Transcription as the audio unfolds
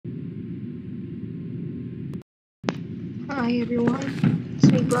Hi everyone, it's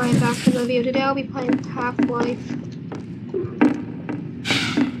me Brian back from the video. Today I'll be playing Half-Life.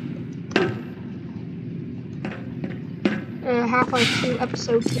 Half-Life 2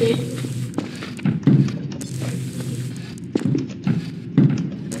 Episode 2.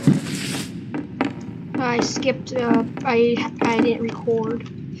 I skipped, I didn't record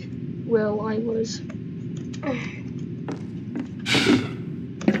while I was,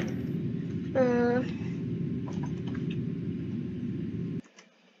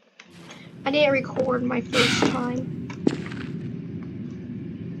 I didn't record my first time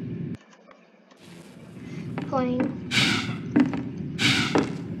playing.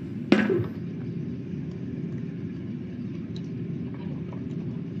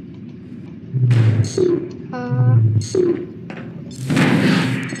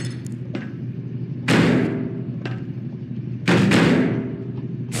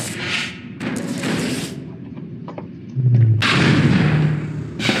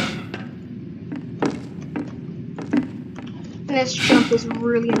 This jump is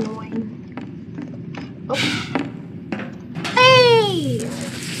really annoying. Oh. Hey!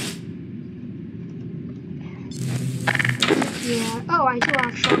 Yeah. Oh, I do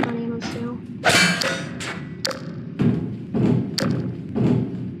have shotgun ammo still.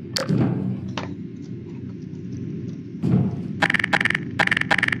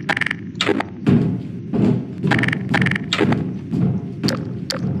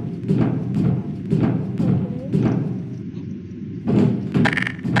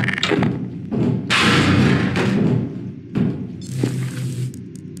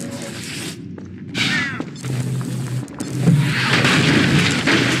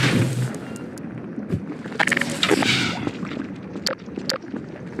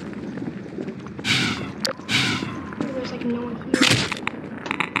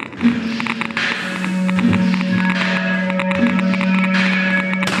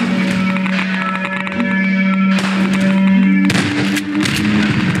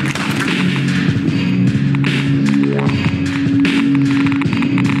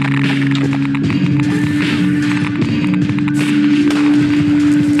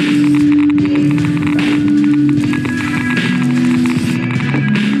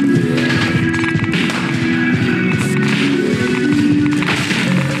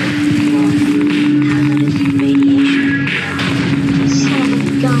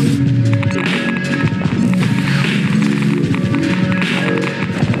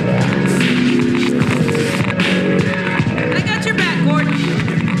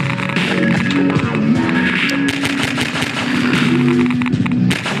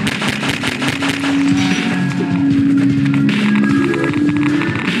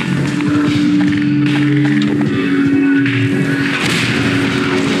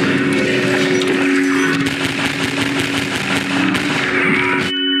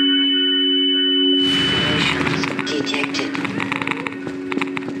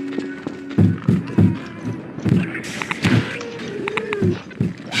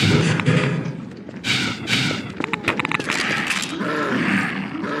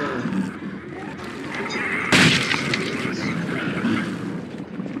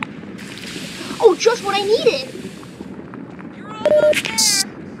 Oh, just what I needed! You're almost there!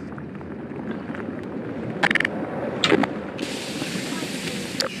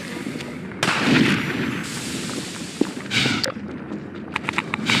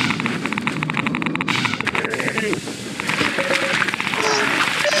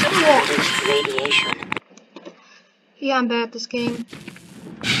 Radiation. Yeah, I'm bad at this game.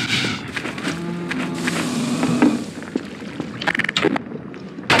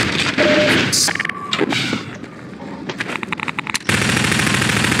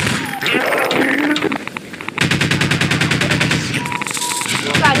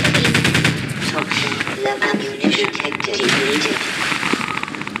 Toxin level ammunition depleted.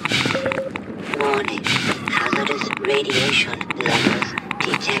 Warning, hazardous radiation levels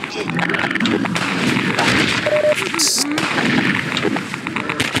detected.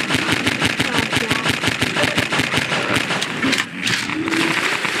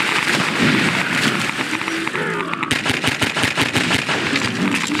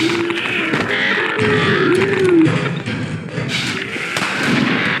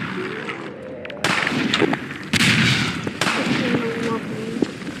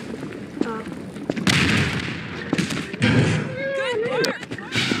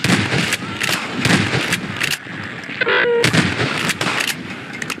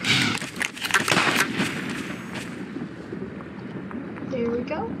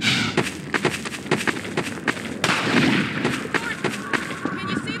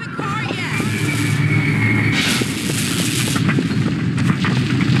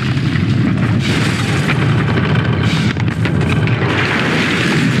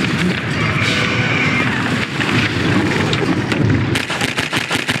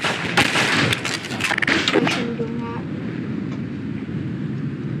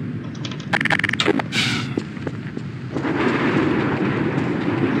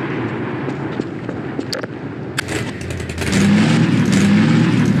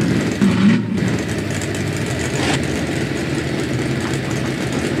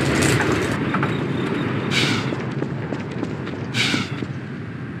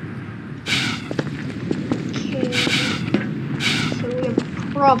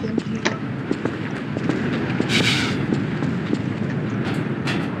 problem here.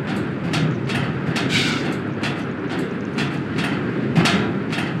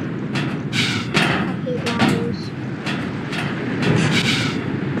 I hate ladders.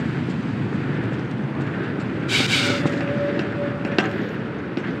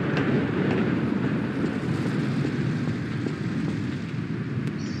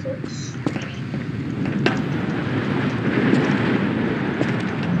 Six.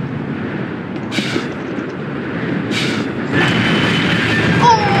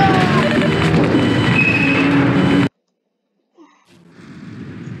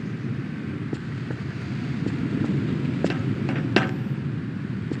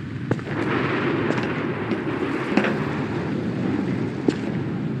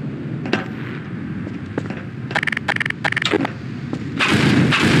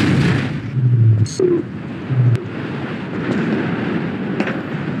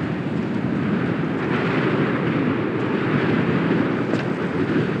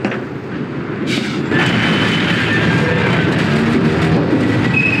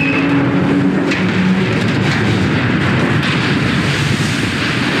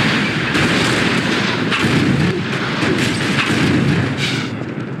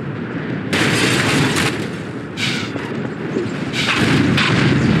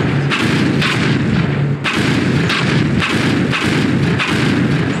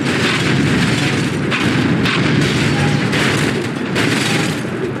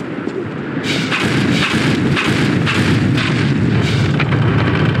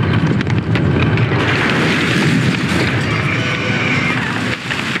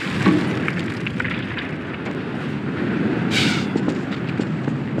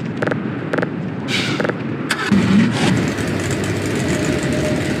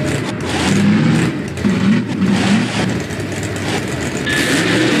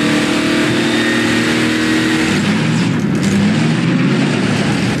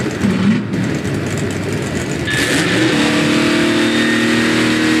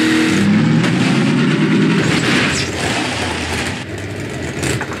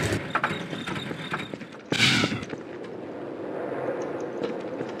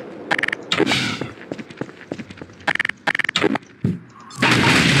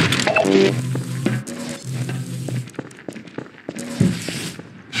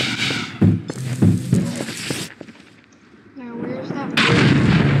 Now where's that?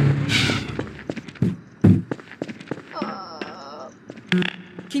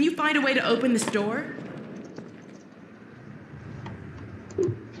 Can you find a way to open this door?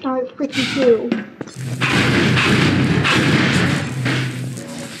 I freaking do.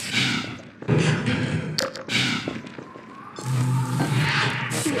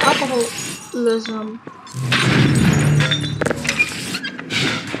 Alcoholism.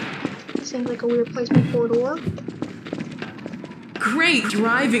 Seems like a weird placement for a door. Great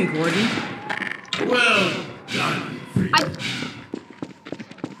driving, Gordon. Well done.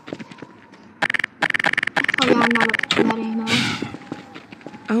 Oh yeah, I'm not up to that anymore.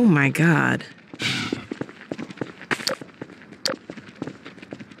 Oh my god.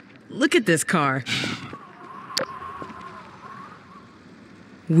 Look at this car.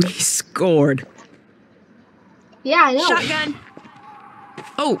 We scored. Yeah, I know. Shotgun.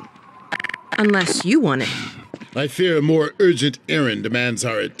 Oh, unless you want it. I fear a more urgent errand demands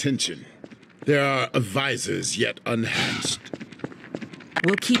our attention. There are advisors yet unhatched.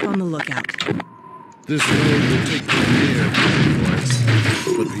 We'll keep on the lookout. This road will take the near for us,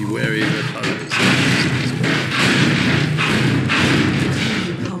 but be wary that others.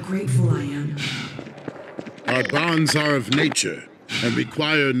 How grateful I am. Our bonds are of nature and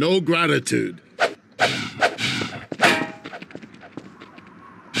require no gratitude.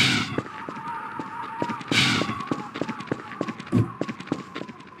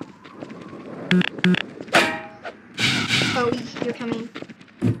 Oh, you're coming.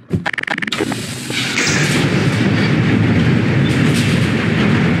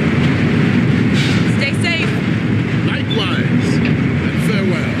 Stay safe. Likewise, and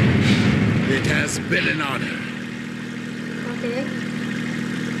farewell. It has been an honor. Okay.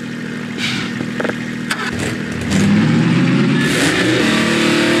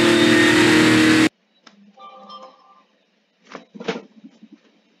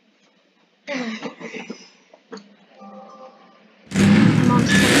 Mom's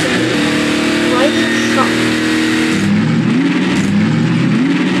something right shot.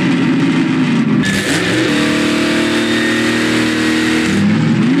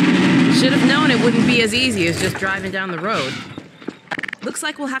 Should have known it wouldn't be as easy as just driving down the road. Looks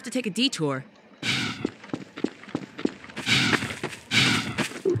like we'll have to take a detour.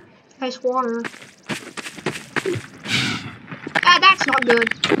 Nice water. Ah, that's not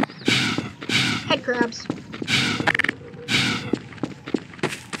good. Head crabs.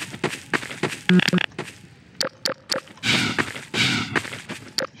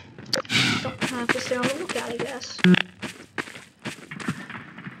 Don't have to stay on the lookout, I guess.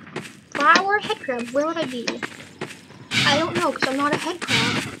 If I were a head crab, where would I be? I don't know, because I'm not a head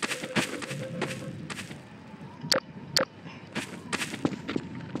crab.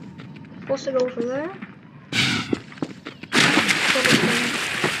 Supposed to go over there?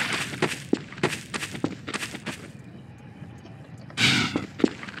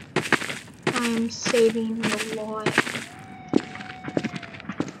 I'm saving a lot.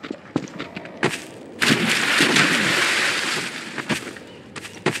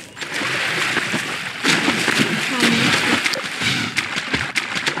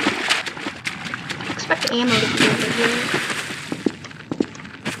 Expect the ammo to be over here.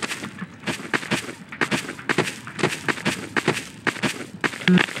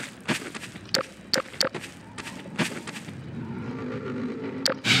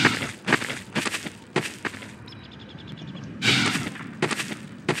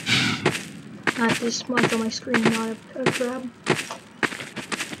 This mic on my screen, not a grab.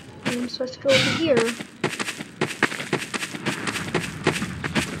 I'm supposed to go over here.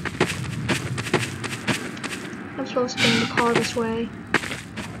 I'm supposed to go in the car this way.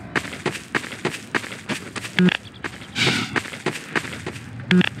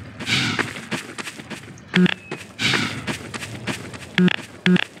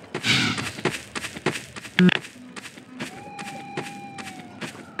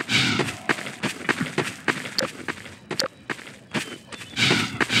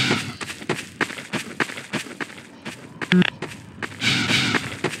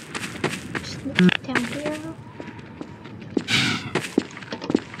 Down here.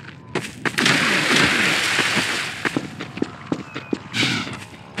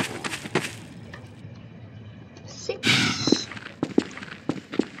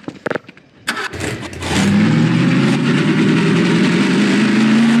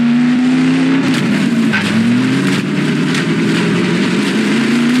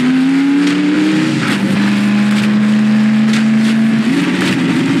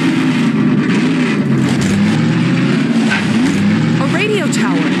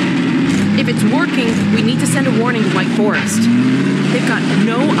 We need to send a warning to White Forest. They've got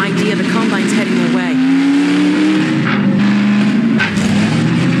no idea the Combine's heading their way.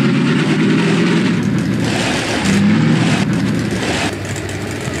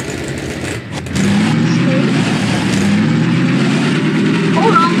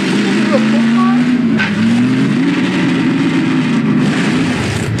 Hold on, can you do a full car?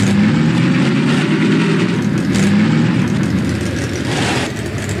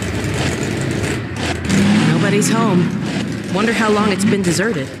 Nobody's home. Wonder how long it's been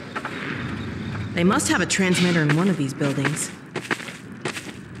deserted. They must have a transmitter in one of these buildings.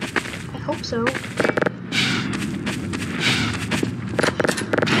 I hope so.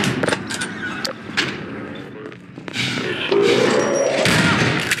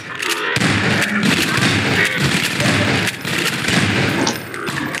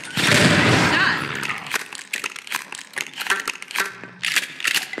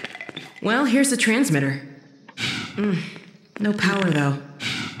 Well, here's the transmitter. No power, though.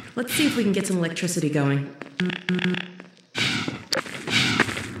 Let's see if we can get some electricity going. I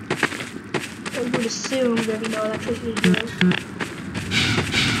would assume there'd be no electricity here.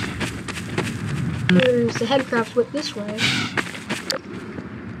 There's the head crabs went this way.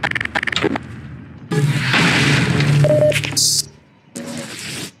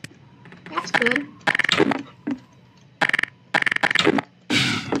 That's good.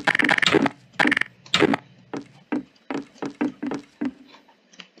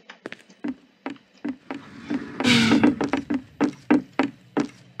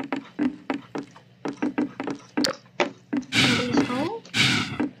 Nobody's home.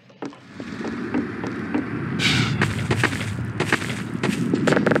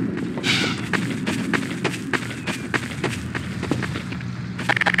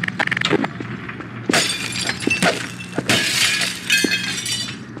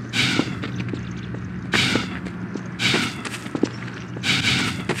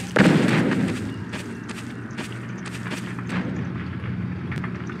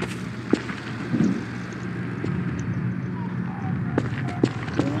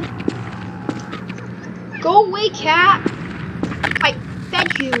 Go away, cat! I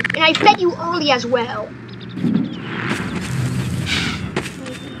fed you, and I fed you early as well.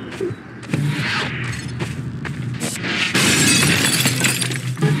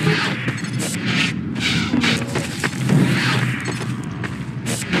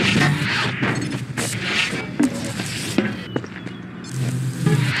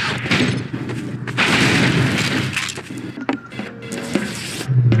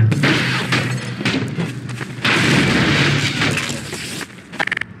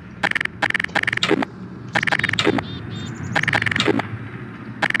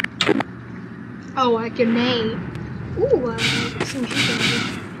 grenade. Ooh, some shit.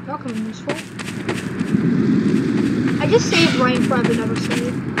 That kind of useful. I just saved right in front of another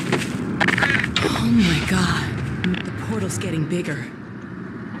save. Oh my god. The portal's getting bigger.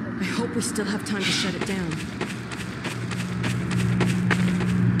 I hope we still have time to shut it down.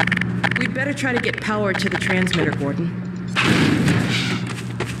 We'd better try to get power to the transmitter, Gordon.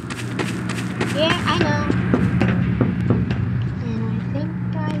 Yeah, I know. And I think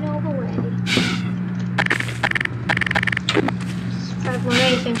I know the way. If I've learned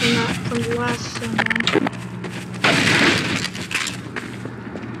anything from the last one.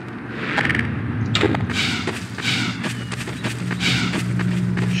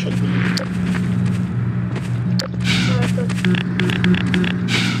 Should be.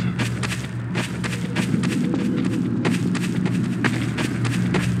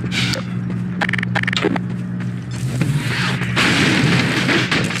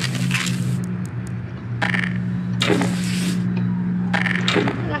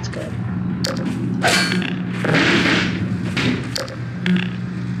 That's good.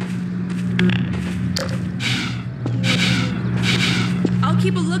 I'll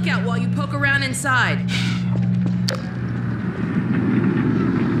keep a lookout while you poke around inside.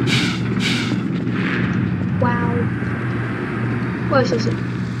 Wow. What is this?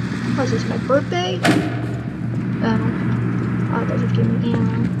 What is this, my birthday? Oh, those are giving me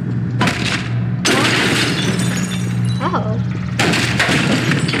ammo. Oh.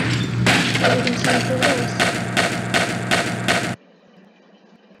 What we can see through this.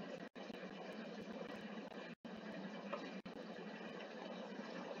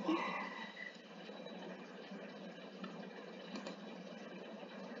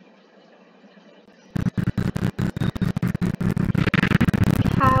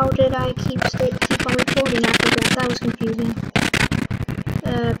 How did I keep on recording after that? That was confusing.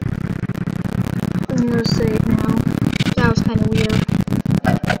 I'm gonna save now. That was kind of weird.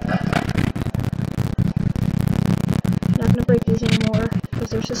 I'm not gonna break these anymore because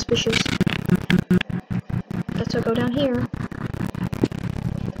they're suspicious. Guess I'll go down here.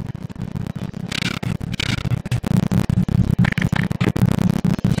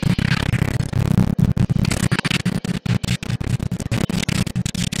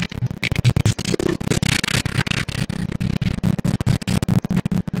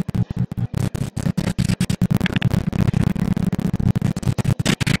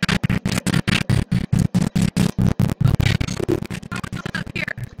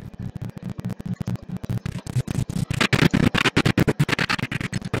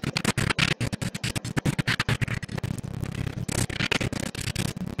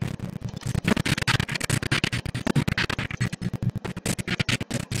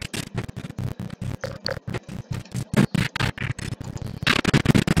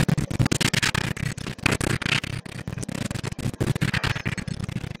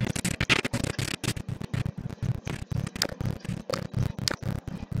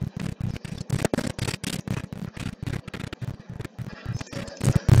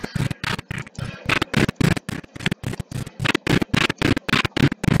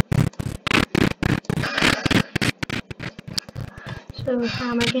 So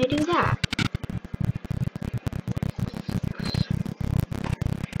how am I gonna do that?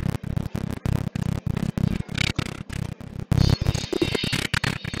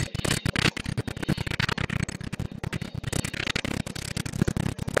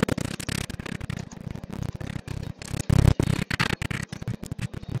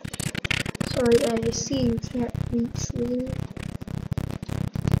 Sorry, I see you can't reach through.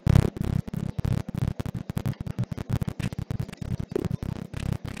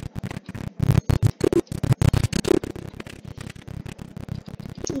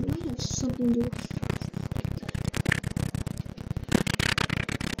 It might have something to do with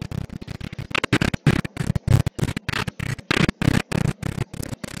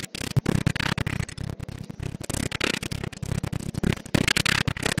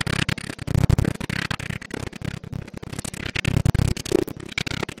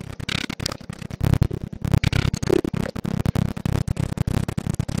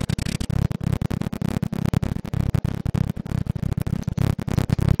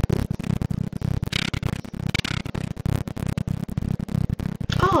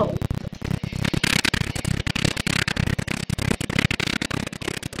oh.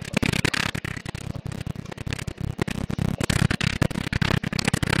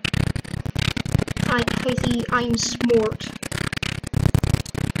 I see I'm smart.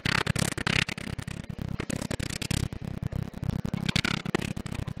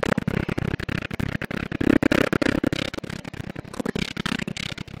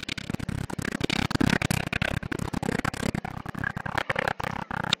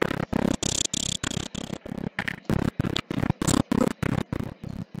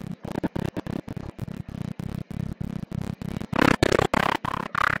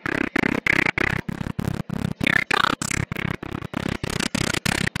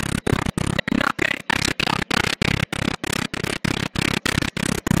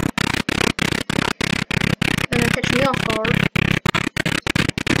 me off guard.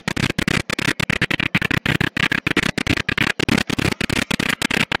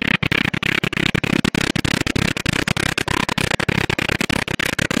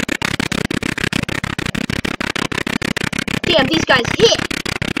 Damn, these guys hit!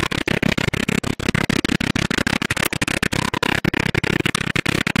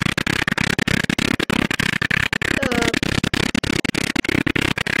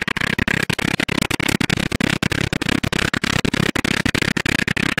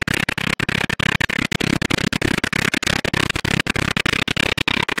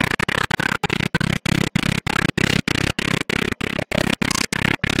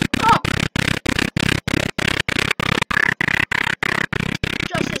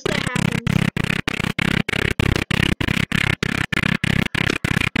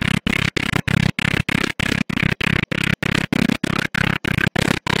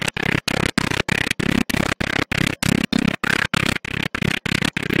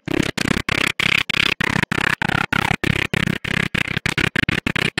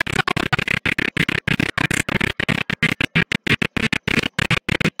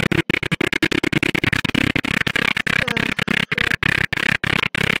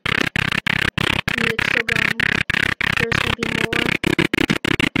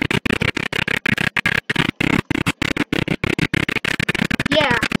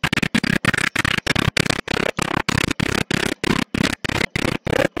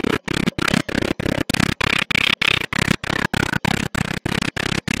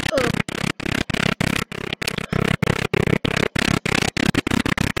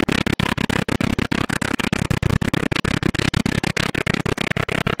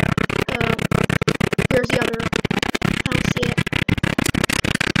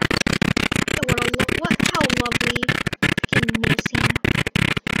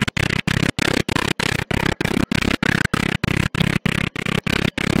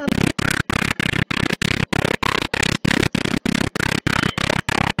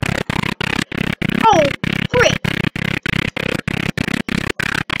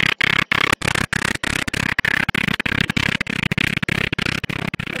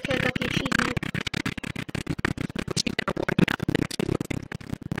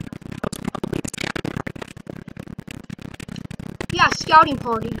 Yeah, scouting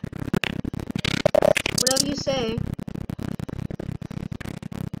party. Whatever you say.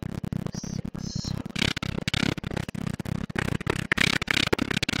 6.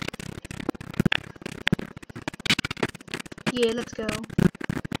 Yeah, let's go.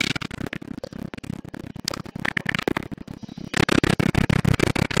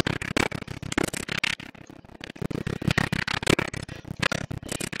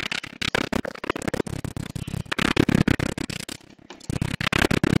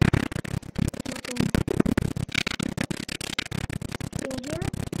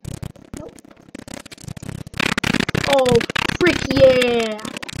 Oh, frick yeah!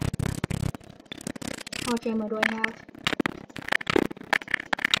 How much ammo do I have?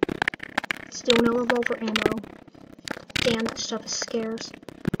 Still no revolver ammo. Damn, that stuff is scarce.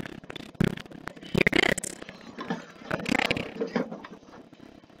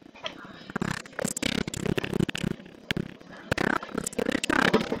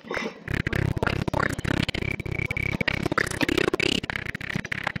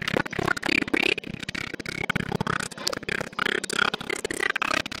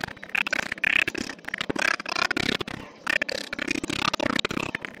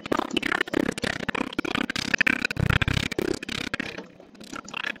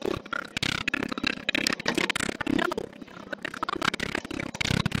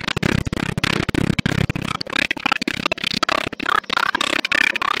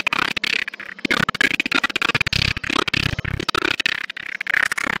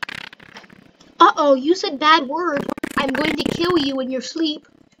 Uh-oh, you said bad word. I'm going to kill you in your sleep.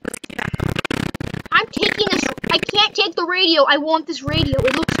 I'm taking this. I can't take the radio. I want this radio.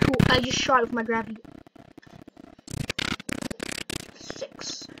 It looks cool. I just shot it with my gravity.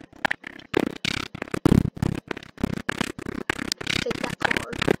 6. Take that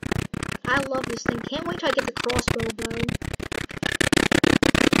card. I love this thing. Can't wait till I get the crossbow though.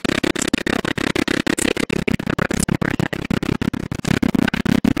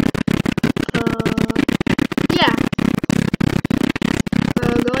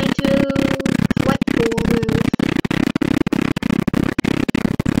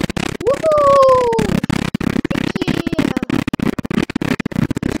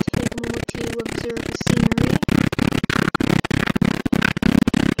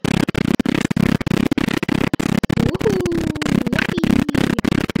 Woohoo!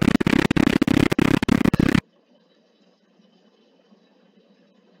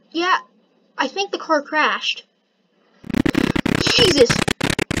 car crashed. Jesus!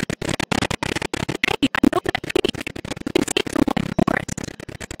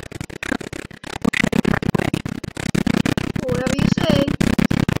 Whatever you say.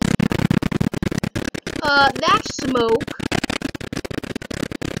 That's smoke.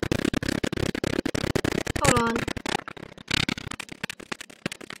 Hold on.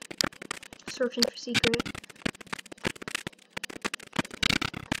 Searching for secret.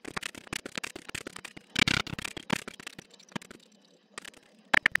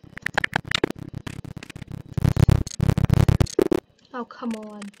 Oh, come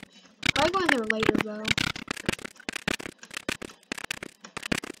on. I'll go in there later, though.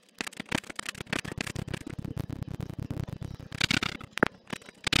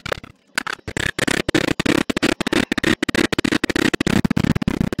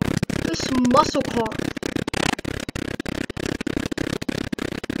 This muscle car.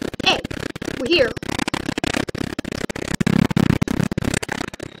 Hey, we're here.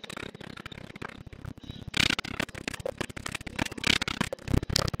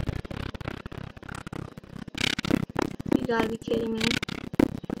 You gotta be kidding me.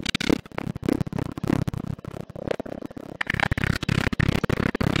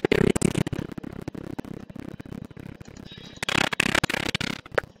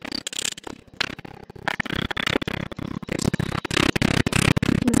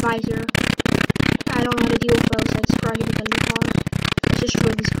 Advisor. I don't know how to deal with those. I just grabbed the new car. Let's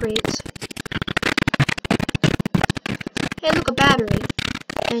destroy these crates. Hey, look, a battery.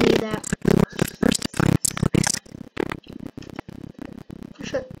 I need that.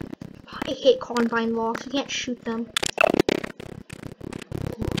 I hate Columbine locks. You can't shoot them.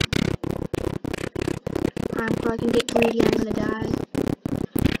 I'm probably gonna get greedy. I'm gonna die.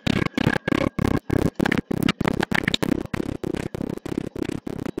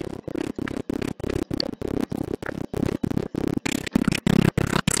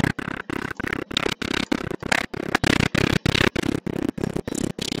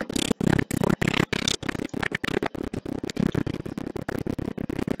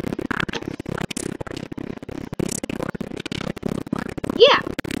 Yeah.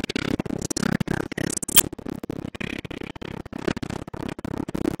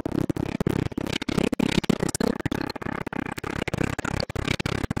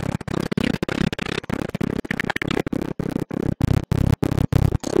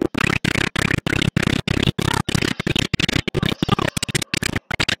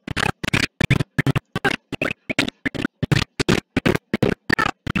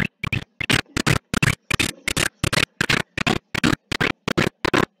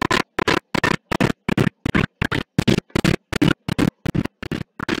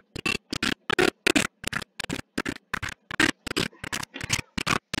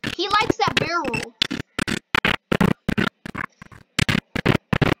 He likes that barrel.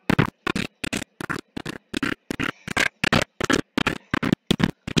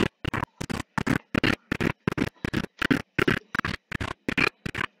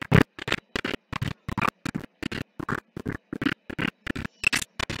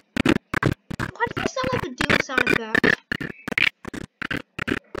 Why do you sound like a doing sound effect?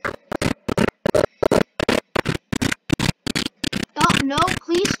 Oh, no,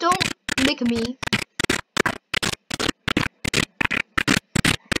 please don't lick me.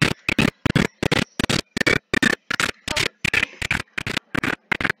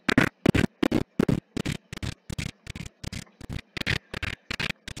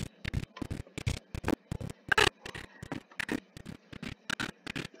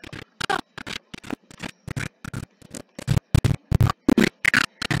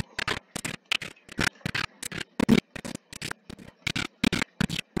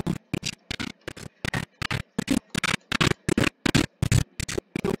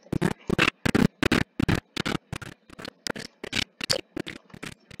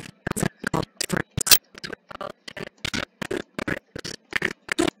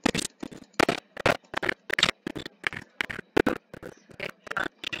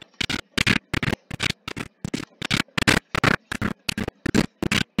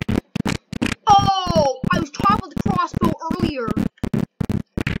 Earlier.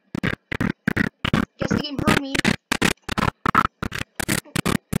 Guess the game hurt me.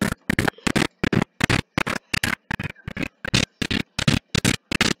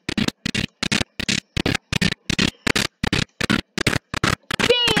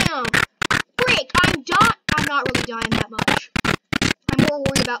 Bam! Frick, I'm not really dying that much. I'm more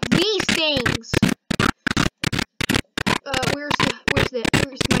worried about these things.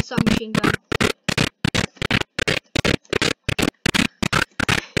 Where's my submachine gun?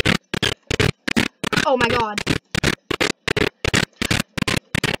 Oh my god.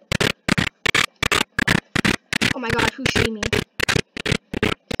 Oh my god, who's shooting me?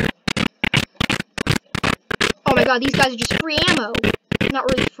 Oh my god, these guys are just free ammo. Not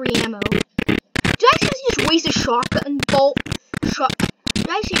really free ammo. Did I just waste a shotgun bolt? Did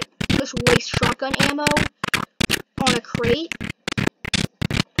I just waste shotgun ammo on a crate?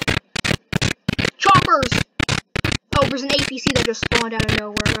 Choppers! Oh, there's an APC that just spawned out of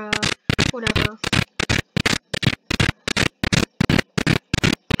nowhere. Whatever.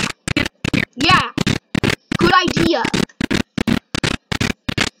 Yeah! Good idea!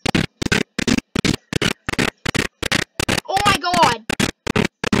 Oh my god!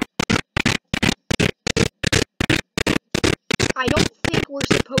 I don't think we're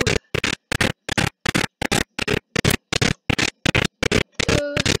supposed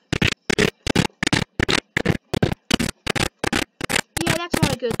to... Yeah, that's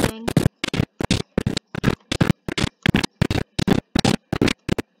not a good thing.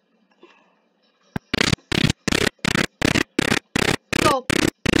 Go.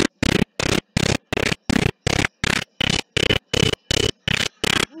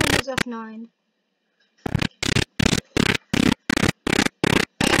 Where's F9?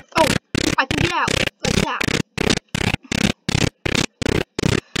 Oh, I can get out like that.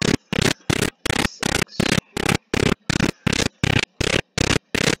 Sucks.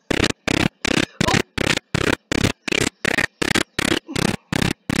 Oh.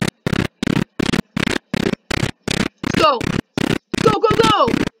 Go. Go, go, go!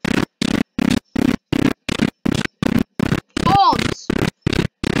 Bombs!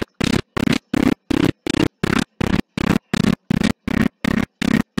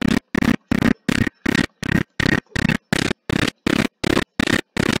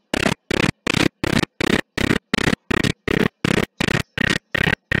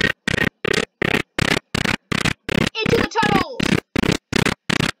 Into the tunnels!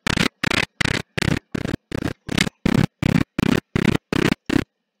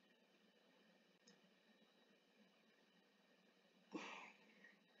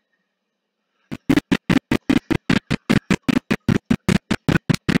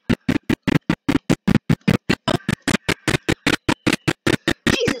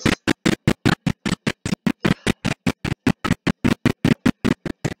 Jesus!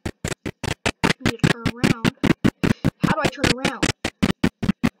 I need to turn around. How do I turn around?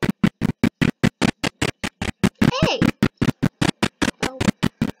 Hey! Oh,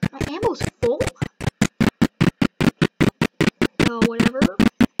 my ammo's full? Oh, whatever.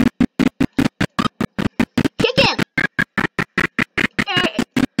 Kick him! Hey!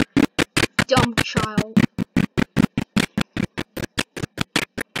 Dumb child.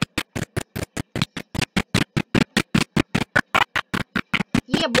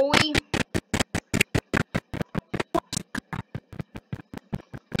 Yeah, boy.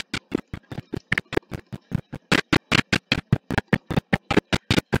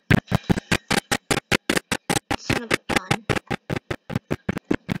 Son of a gun.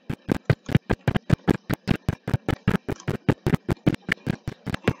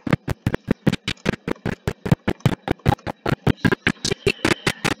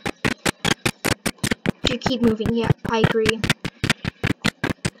 You keep moving. Yeah, I agree.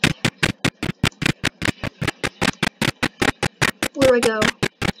 Where do I go?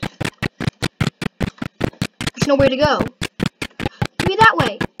 There's nowhere to go. Maybe that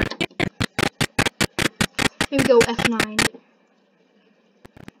way. Maybe go F9.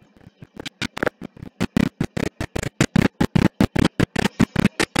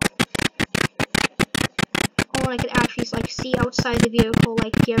 Oh, I could actually like see outside the vehicle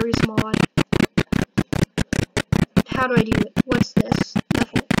like Gary's mod. How do I do it? What's this?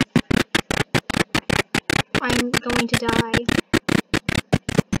 Nothing. I'm going to die.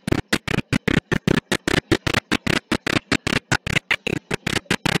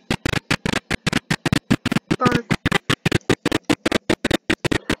 Burn.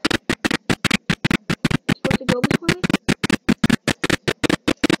 Supposed to go this way?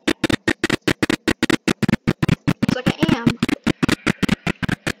 Looks like I am.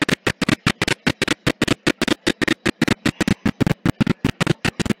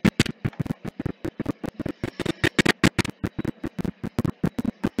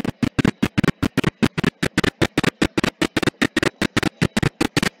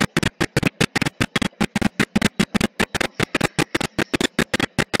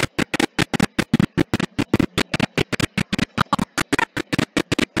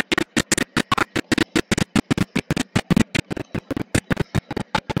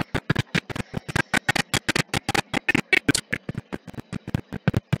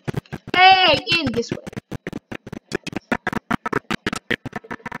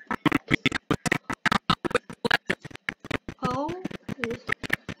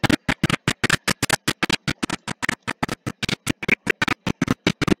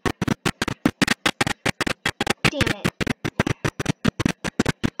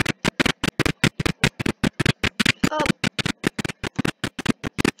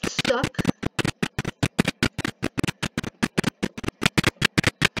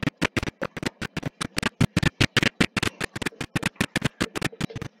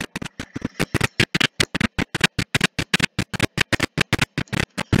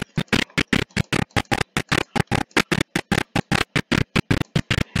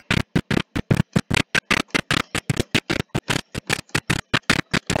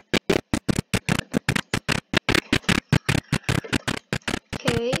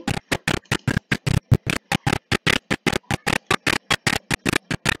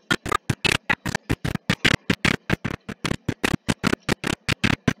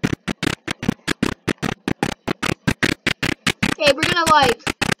 Hey, we're gonna like.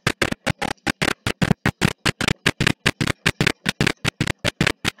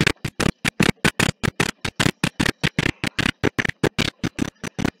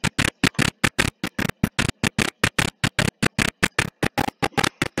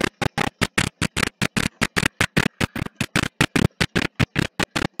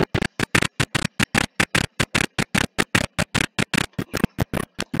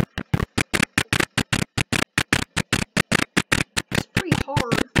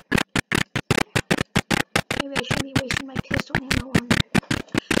 Hard. Maybe I shouldn't be wasting my pistol ammo on it.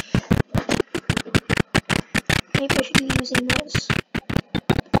 Maybe I should be using this.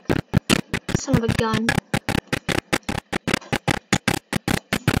 Son of a gun.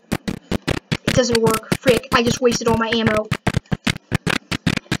 It doesn't work. Frick, I just wasted all my ammo.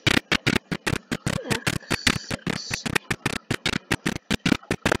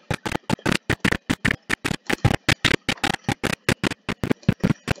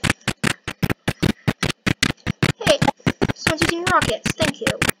 Someone's using rockets, thank you.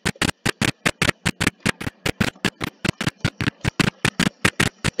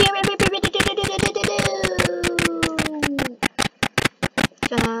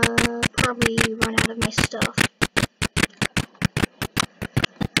 Gonna probably run out of my stuff.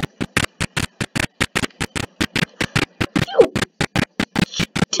 You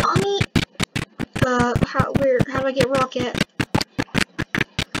dummy! How do I get rocket?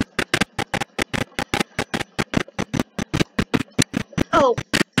 Oh,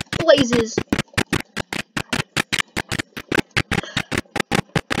 blazes.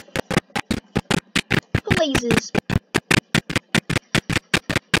 Blazes.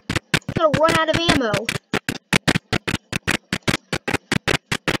 I'm gonna run out of ammo.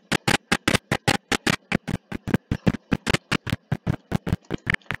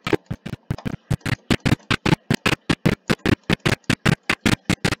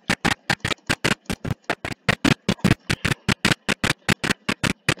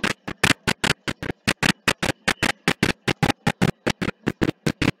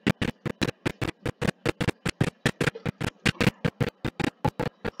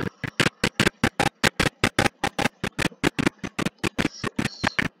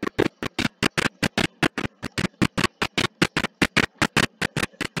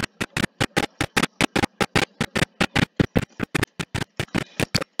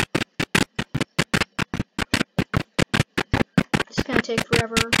 It's gonna take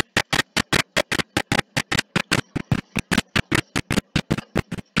forever.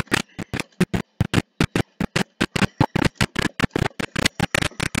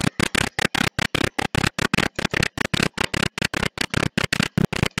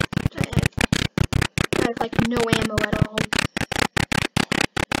 I have like no ammo at all.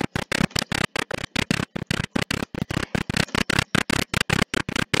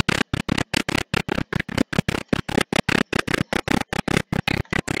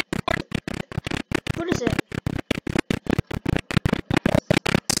 What is it?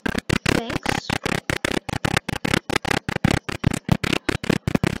 Thanks.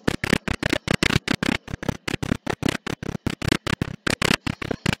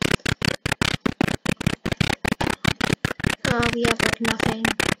 We have like nothing.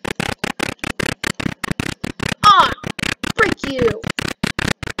 Ah! Frick you!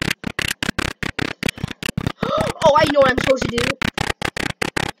 Oh, I know what I'm supposed to do.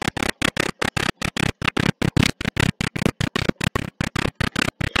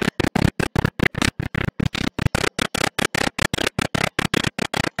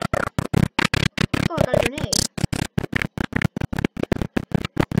 Oh, I got a grenade.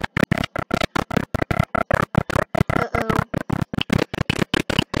 Uh-oh.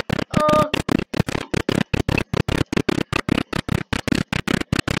 Oh.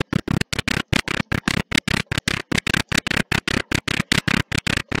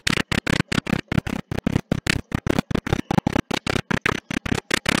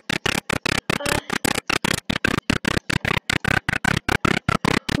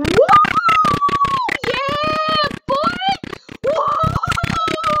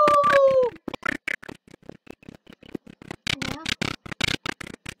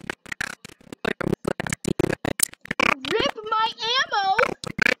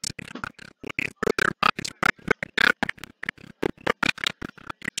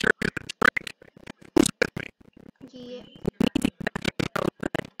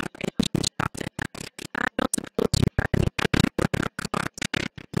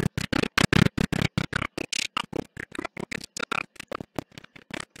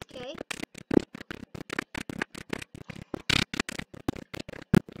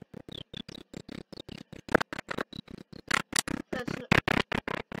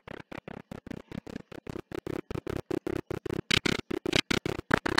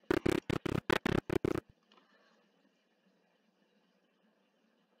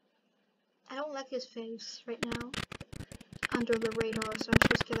 I don't like his face right now. Under the radar, so I'm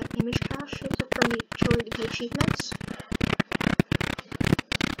supposed to get like image cache from the achievements.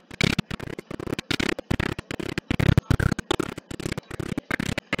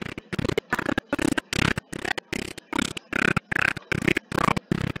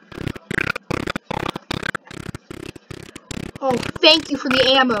 Oh, thank you for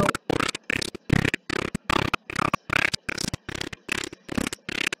the ammo.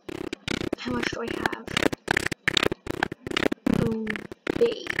 How much do I have? Oh,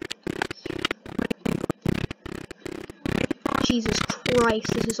 babe. Jesus Christ,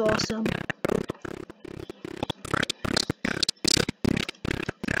 this is awesome.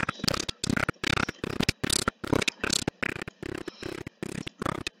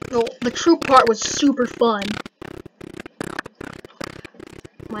 Oh, the true part was super fun.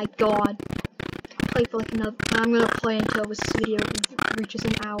 My god. I'll play for like another. I'm gonna play until this video reaches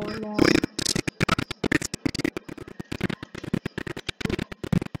an hour long.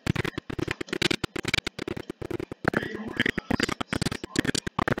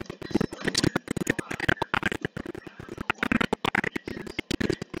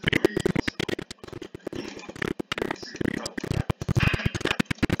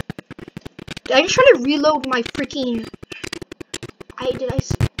 I just try to reload my freaking.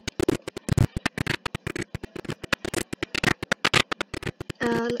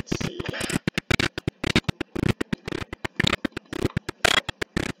 Let's see.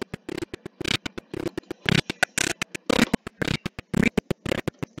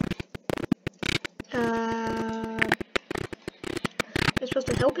 Am I supposed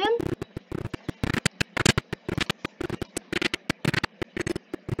to help him?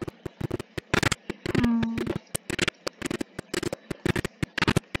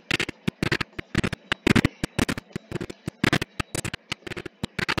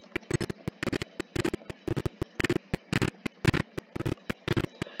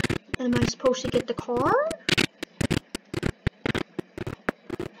 Am I supposed to get the car?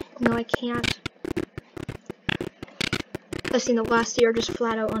 No, I can't. I've seen the last year just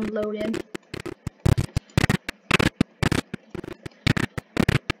flat out unloaded.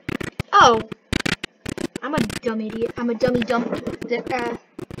 Oh! I'm a dumb idiot. I'm a dummy dumb.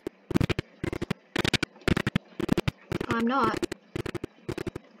 I'm not.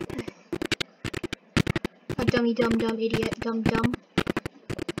 A dummy dumb dumb idiot dumb dumb.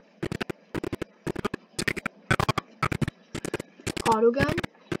 Auto gun.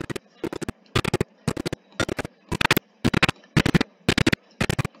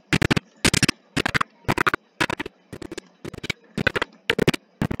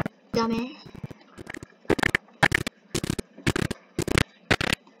 Dummy.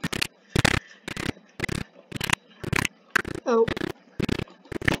 Oh.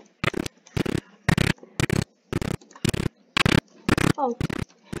 Oh.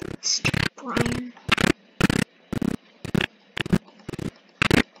 Stupid Brian.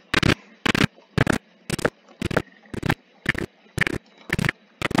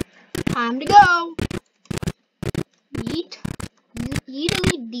 Time to go. Yeet.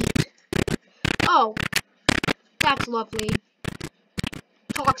 Yeetily deet. Oh. That's lovely.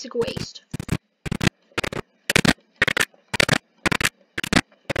 Toxic waste.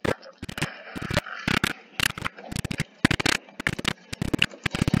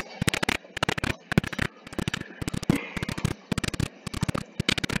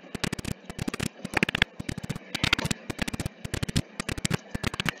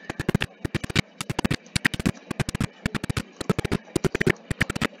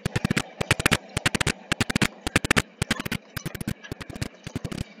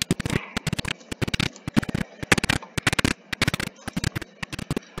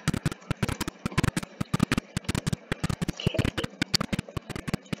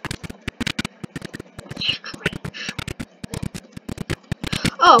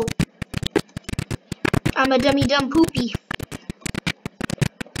 Oh, I'm a dummy dumb poopy.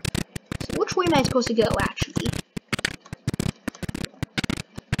 So which way am I supposed to go, actually?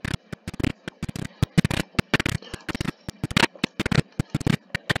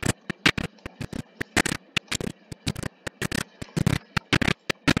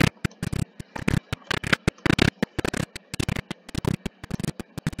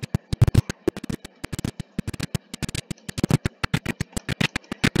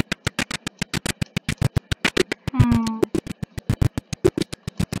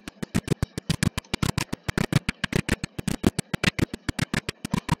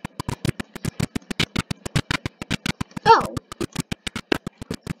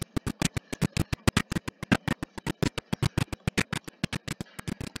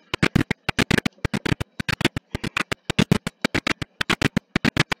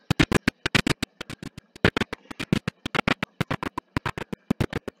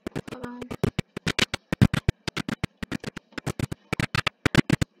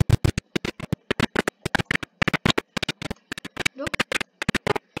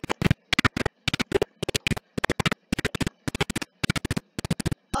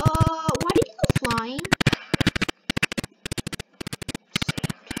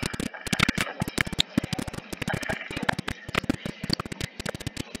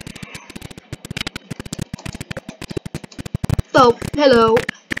 Oh, hello.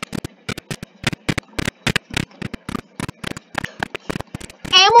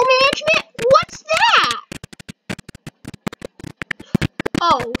 Ammo management? What's that?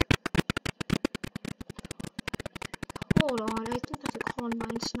 Oh. Hold on, I think that's a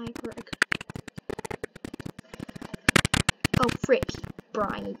Columbine sniper. Oh, frick,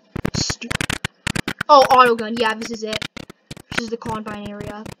 Brian. Stupid. Oh, autogun. Yeah, this is it. This is the Columbine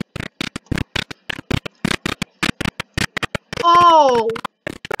area. Oh!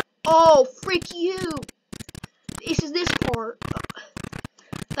 Oh, frick you! This is this part.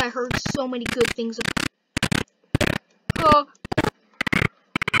 I heard so many good things about.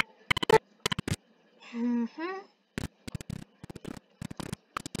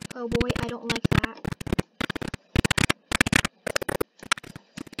 Oh boy, I don't like that.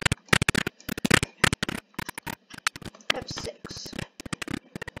 F6.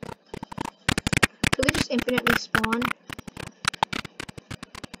 So they just infinitely spawn.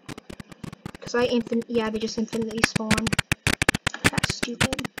 Because yeah, they just infinitely spawn. That's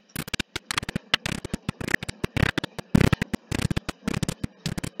stupid.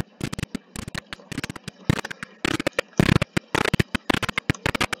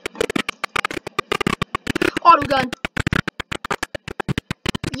 Autogun!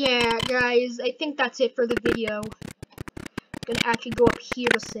 Yeah, guys, I think that's it for the video. I'm gonna actually go up here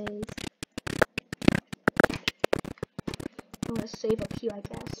to save. I'm gonna save up here, I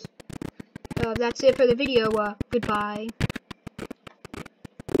guess. That's it for the video. Goodbye.